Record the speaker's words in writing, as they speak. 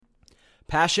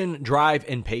Passion, drive,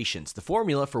 and patience. The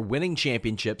formula for winning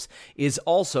championships is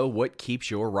also what keeps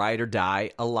your ride or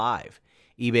die alive.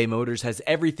 eBay Motors has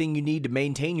everything you need to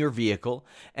maintain your vehicle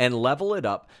and level it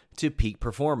up to peak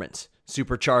performance.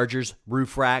 Superchargers,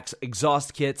 roof racks,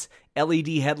 exhaust kits, LED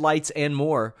headlights, and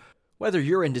more. Whether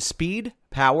you're into speed,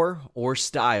 power, or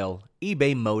style,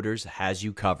 eBay Motors has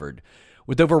you covered.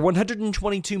 With over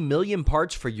 122 million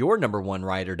parts for your number one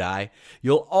ride or die,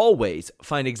 you'll always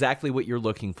find exactly what you're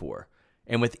looking for.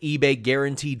 And with eBay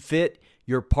Guaranteed Fit,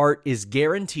 your part is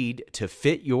guaranteed to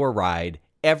fit your ride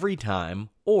every time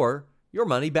or your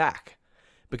money back.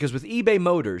 Because with eBay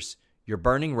Motors, you're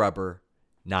burning rubber,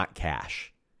 not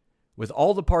cash. With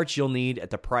all the parts you'll need at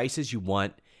the prices you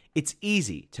want, it's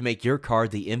easy to make your car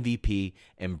the MVP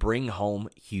and bring home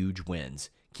huge wins.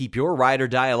 Keep your ride or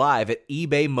die alive at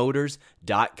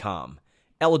ebaymotors.com.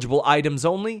 Eligible items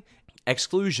only.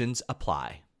 Exclusions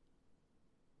apply.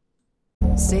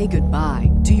 Say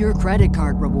goodbye to your credit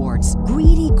card rewards.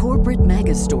 Greedy corporate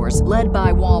mega stores, led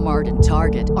by Walmart and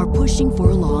Target, are pushing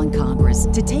for a law in Congress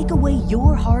to take away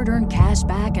your hard-earned cash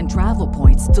back and travel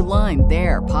points to line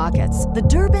their pockets. The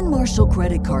Durbin-Marshall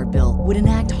credit card bill would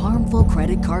enact harmful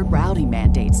credit card routing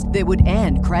mandates that would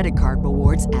end credit card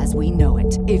rewards as we know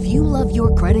it. If you love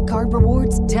your credit card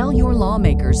rewards, tell your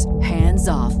lawmakers, hands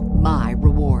off my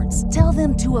rewards. Tell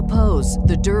them to oppose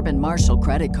the Durbin-Marshall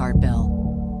credit card bill.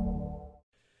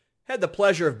 Had the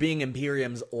pleasure of being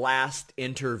Imperium's last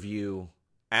interview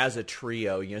as a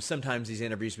trio. You know, sometimes these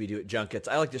interviews we do at junkets,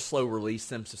 I like to slow release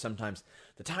them, so sometimes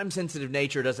the time-sensitive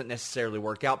nature doesn't necessarily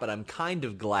work out, but I'm kind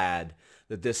of glad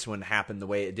that this one happened the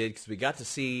way it did because we got to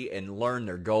see and learn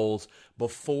their goals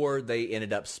before they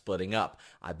ended up splitting up.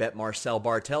 I bet Marcel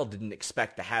Bartel didn't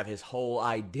expect to have his whole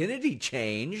identity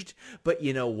changed, but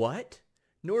you know what?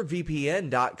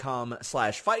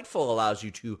 NordVPN.com/Fightful allows you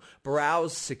to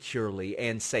browse securely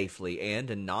and safely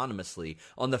and anonymously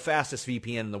on the fastest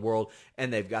VPN in the world,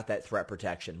 and they've got that threat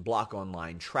protection. Block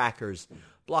online trackers,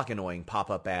 block annoying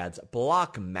pop-up ads,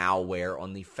 block malware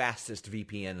on the fastest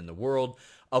VPN in the world,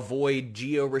 avoid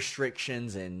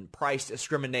geo-restrictions and price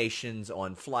discriminations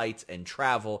on flights and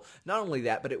travel. Not only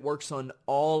that, but it works on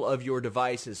all of your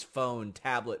devices, phone,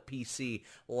 tablet, PC,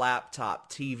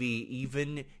 laptop, TV,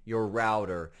 even your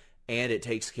router. And it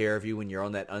takes care of you when you're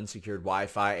on that unsecured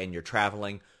Wi-Fi and you're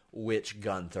traveling, which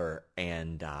Gunther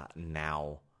and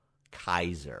now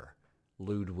Kaiser,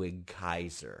 Ludwig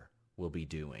Kaiser, will be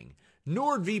doing.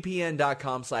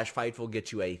 NordVPN.com/Fightful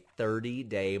gets you a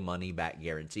 30-day money-back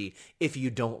guarantee if you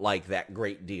don't like that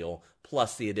great deal,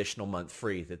 plus the additional month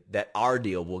free that our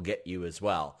deal will get you as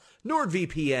well.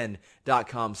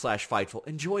 NordVPN.com/Fightful.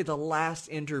 Enjoy the last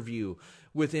interview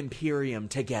with Imperium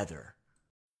together.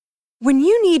 When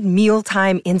you need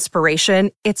mealtime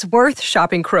inspiration, it's worth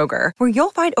shopping Kroger, where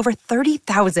you'll find over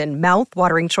 30,000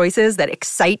 mouth-watering choices that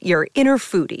excite your inner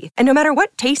foodie. And no matter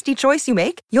what tasty choice you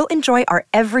make, you'll enjoy our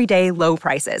everyday low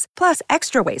prices, plus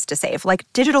extra ways to save, like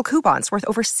digital coupons worth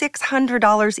over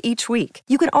 $600 each week.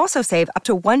 You can also save up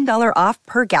to $1 off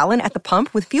per gallon at the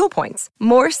pump with fuel points.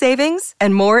 More savings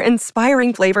and more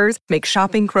inspiring flavors make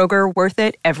shopping Kroger worth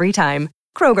it every time.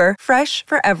 Kroger, fresh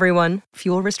for everyone.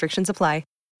 Fuel restrictions apply.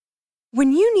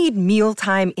 When you need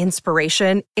mealtime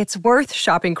inspiration, it's worth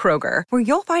shopping Kroger, where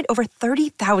you'll find over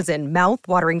 30,000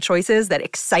 mouth-watering choices that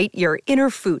excite your inner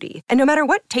foodie. And no matter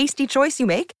what tasty choice you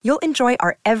make, you'll enjoy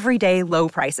our everyday low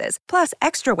prices, plus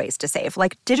extra ways to save,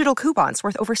 like digital coupons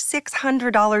worth over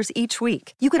 $600 each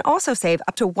week. You can also save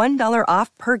up to $1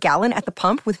 off per gallon at the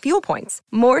pump with fuel points.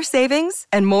 More savings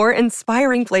and more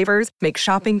inspiring flavors make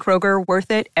shopping Kroger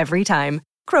worth it every time.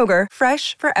 Kroger,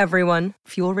 fresh for everyone.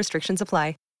 Fuel restrictions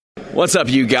apply. What's up,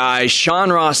 you guys?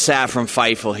 Sean Ross Sapp from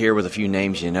Fightful here with a few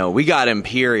names you know. We got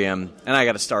Imperium, and I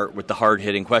got to start with the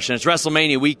hard-hitting question. It's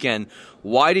WrestleMania weekend.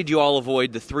 Why did you all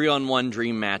avoid the 3-on-1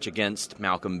 dream match against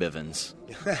Malcolm Bivens?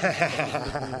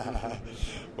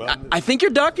 Well, I think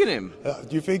you're ducking him.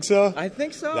 Do you think so? I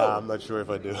think so. Nah, I'm not sure if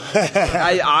I do.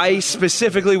 I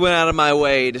specifically went out of my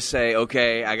way to say,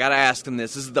 okay, I got to ask him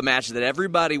this. This is the match that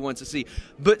everybody wants to see.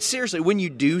 But seriously, when you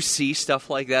do see stuff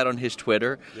like that on his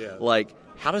Twitter, like,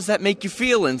 how does that make you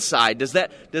feel inside? Does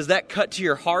that cut to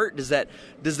your heart? Does that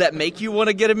make you want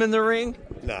to get him in the ring?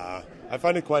 Nah, I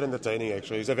find it quite entertaining,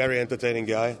 actually. He's a very entertaining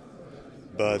guy.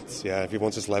 But yeah, if he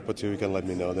wants a slap or two, he can let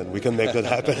me know. Then we can make that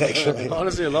happen. Actually,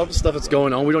 honestly, a lot of stuff that's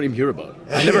going on we don't even hear about.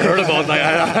 I never heard about. Like,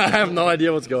 I have no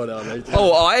idea what's going on. Right?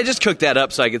 Oh, I just cooked that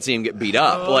up so I could see him get beat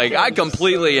up. Like I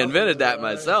completely invented that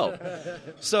myself.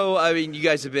 So I mean, you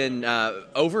guys have been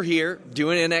over here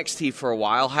doing NXT for a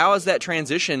while. How has that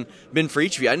transition been for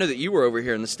each of you? I know that you were over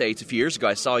here in the States a few years ago.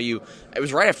 I saw you. It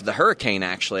was right after the hurricane,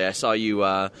 actually. I saw you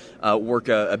work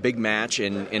a big match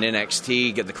in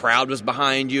NXT. The crowd was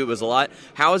behind you. It was a lot.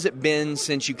 How has it been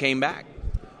since you came back?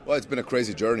 Well, it's been a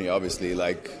crazy journey, obviously.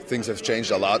 Like, things have changed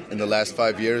a lot in the last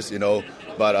 5 years,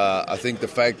 But I think the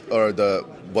fact, or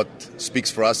what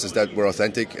speaks for us is that we're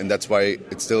authentic, and that's why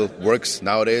it still works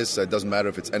nowadays. It doesn't matter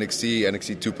if it's NXT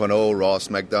 2.0, Raw,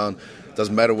 SmackDown. It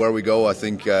doesn't matter where we go. I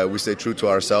think we stay true to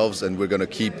ourselves, and we're going to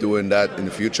keep doing that in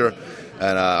the future.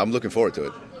 And I'm looking forward to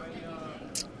it.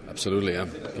 Absolutely, yeah.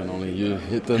 You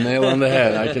hit the nail on the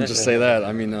head. I can just say that.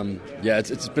 I mean,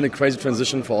 it's been a crazy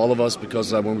transition for all of us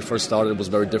because when we first started, it was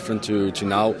very different to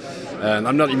now. And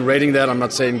I'm not even rating that. I'm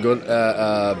not saying good,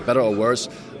 better or worse.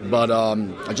 But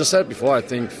I just said it before, I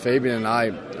think Fabian and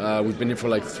I, we've been here for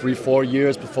like 3-4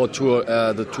 years before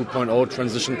the 2.0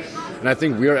 transition. And I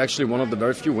think we are actually one of the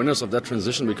very few winners of that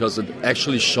transition because it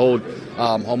actually showed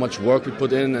how much work we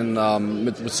put in. And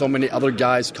with so many other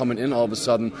guys coming in all of a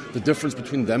sudden, the difference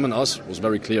between them and us was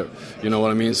very clear. You know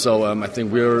what I mean? So I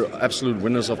think we're absolute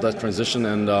winners of that transition.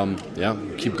 And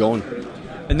keep going.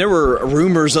 And there were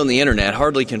rumors on the internet,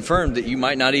 hardly confirmed, that you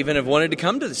might not even have wanted to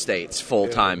come to the States full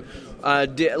time.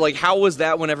 How was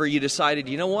that whenever you decided,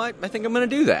 you know what, I think I'm going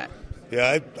to do that?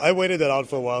 Yeah, I waited that out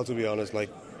for a while, to be honest.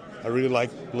 Like, I really like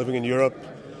living in Europe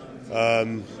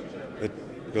because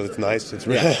it's nice. It's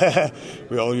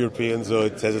we're all Europeans, so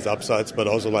it has its upsides, but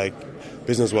also, like,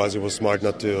 business-wise, it was smart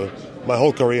not to. My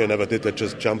whole career I never did that,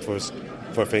 just jump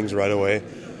for things right away.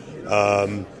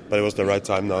 But it was the right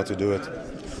time now to do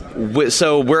it.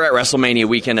 So we're at WrestleMania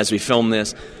weekend as we film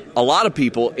this. A lot of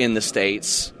people in the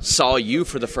States saw you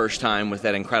for the first time with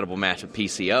that incredible match with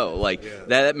PCO.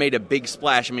 That made a big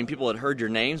splash. I mean, people had heard your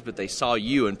names, but they saw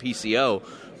you and PCO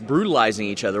brutalizing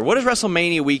each other. What does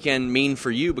WrestleMania weekend mean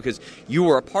for you? Because you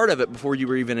were a part of it before you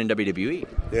were even in WWE.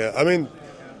 Yeah, I mean,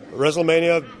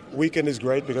 WrestleMania weekend is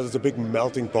great because it's a big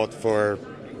melting pot for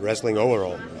wrestling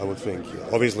overall, I would think.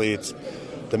 Obviously, it's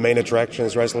the main attraction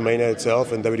is WrestleMania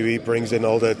itself, and WWE brings in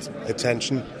all that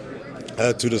attention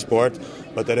to the sport.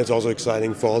 But then it's also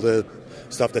exciting for all the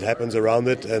stuff that happens around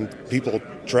it and people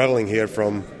traveling here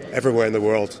from everywhere in the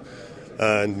world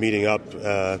and meeting up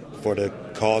for the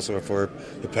cause or for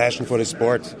the passion for the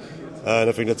sport. And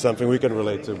I think that's something we can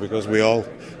relate to because we all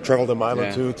traveled a mile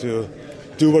or two to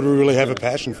do what we really have a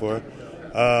passion for.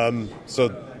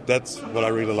 So that's what I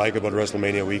really like about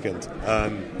WrestleMania weekend.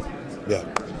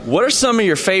 What are some of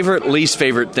your favorite, least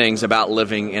favorite things about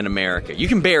living in America? You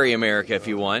can bury America if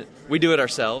you want. We do it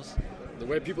ourselves. The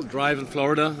way people drive in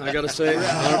Florida, I gotta say,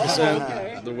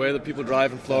 100%. The way that people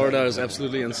drive in Florida is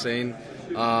absolutely insane.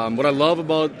 What I love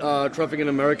about traffic in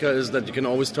America is that you can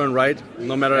always turn right,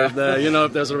 no matter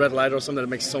if there's a red light or something. That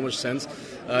makes so much sense,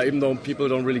 even though people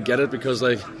don't really get it because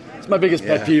it's my biggest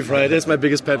pet peeve, right? It's my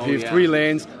biggest pet peeve. 3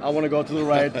 lanes, I want to go to the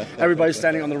right. Everybody's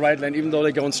standing on the right lane, even though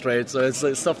they're going straight. So it's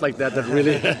stuff like that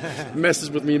really messes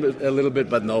with me a little bit.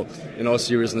 But no, in all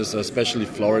seriousness, especially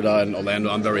Florida and Orlando,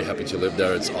 I'm very happy to live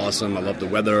there. It's awesome. I love the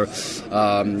weather.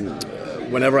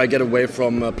 Whenever I get away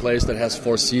from a place that has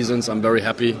 4 seasons, I'm very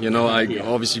happy. I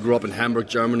obviously grew up in Hamburg,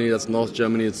 Germany. That's North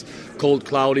Germany. It's cold,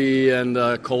 cloudy, and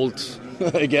cold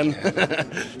again.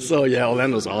 So yeah,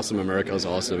 Orlando's awesome. America's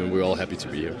awesome, and we're all happy to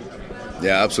be here.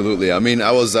 Yeah, absolutely. I mean,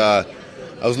 I was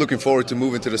looking forward to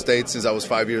moving to the States since I was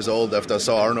 5 years old after I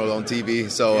saw Arnold on TV.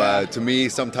 So to me,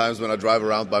 sometimes when I drive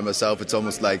around by myself, it's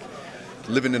almost like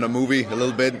living in a movie a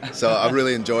little bit. So I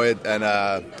really enjoy it, and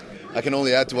I can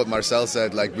only add to what Marcel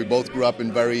said. Like, we both grew up in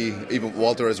even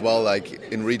Walter as well,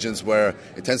 like in regions where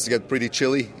it tends to get pretty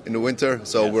chilly in the winter.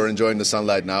 So we're enjoying the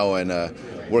sunlight now and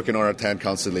working on our tan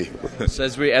constantly. So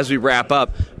as we wrap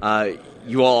up,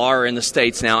 you all are in the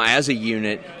States now as a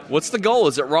unit. What's the goal?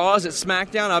 Is it Raw? Is it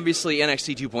SmackDown? Obviously,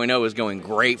 NXT 2.0 is going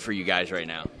great for you guys right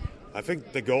now. I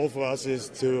think the goal for us is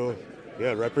to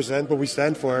represent what we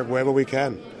stand for wherever we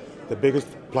can, the biggest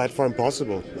platform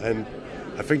possible. And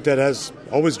I think that has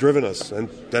always driven us, and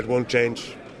that won't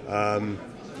change. I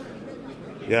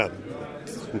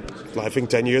think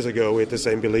 10 years ago we had the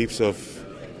same beliefs of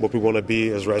what we want to be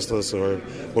as wrestlers or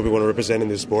what we want to represent in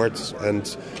the sport,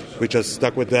 and we just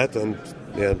stuck with that, and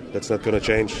that's not going to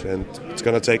change, and it's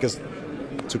going to take us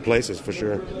to places for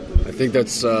sure. I think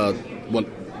that's what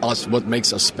what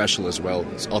makes us special as well.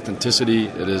 It's authenticity,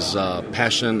 it is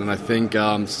passion, and I think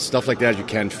stuff like that you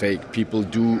can't fake. People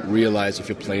do realize if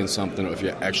you're playing something or if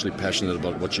you're actually passionate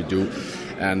about what you do.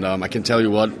 And I can tell you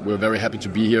what, we're very happy to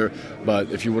be here,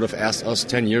 but if you would have asked us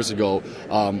 10 years ago,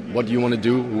 what do you want to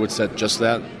do? We would have said just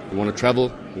that. We want to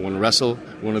travel, we want to wrestle,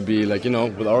 we want to be like,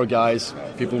 with our guys,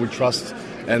 people we trust,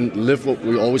 and live what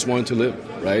we always wanted to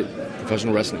live, right?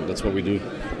 Professional wrestling, that's what we do.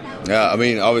 Yeah, I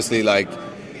mean, obviously, like,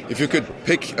 if you could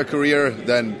pick a career,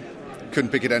 then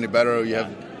couldn't pick it any better. You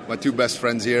have my two best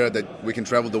friends here that we can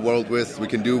travel the world with. We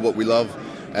can do what we love,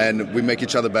 and we make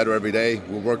each other better every day.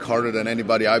 We work harder than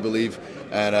anybody, I believe,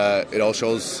 and it all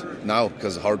shows now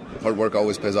because hard work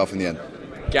always pays off in the end.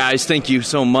 Guys, thank you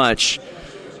so much.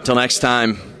 Until next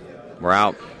time, we're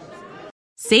out.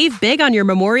 Save big on your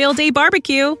Memorial Day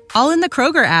barbecue, all in the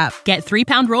Kroger app. Get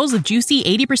 3-pound rolls of juicy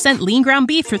 80% lean ground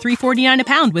beef for $3.49 a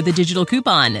pound with a digital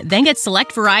coupon. Then get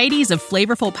select varieties of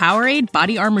flavorful Powerade,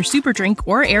 Body Armor Super Drink,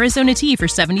 or Arizona tea for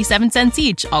 77 cents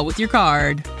each, all with your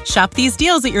card. Shop these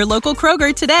deals at your local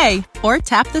Kroger today, or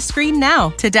tap the screen now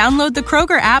to download the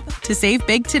Kroger app to save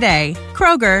big today.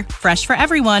 Kroger, fresh for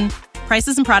everyone.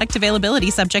 Prices and product availability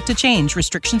subject to change.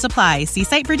 Restrictions apply. See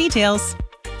site for details.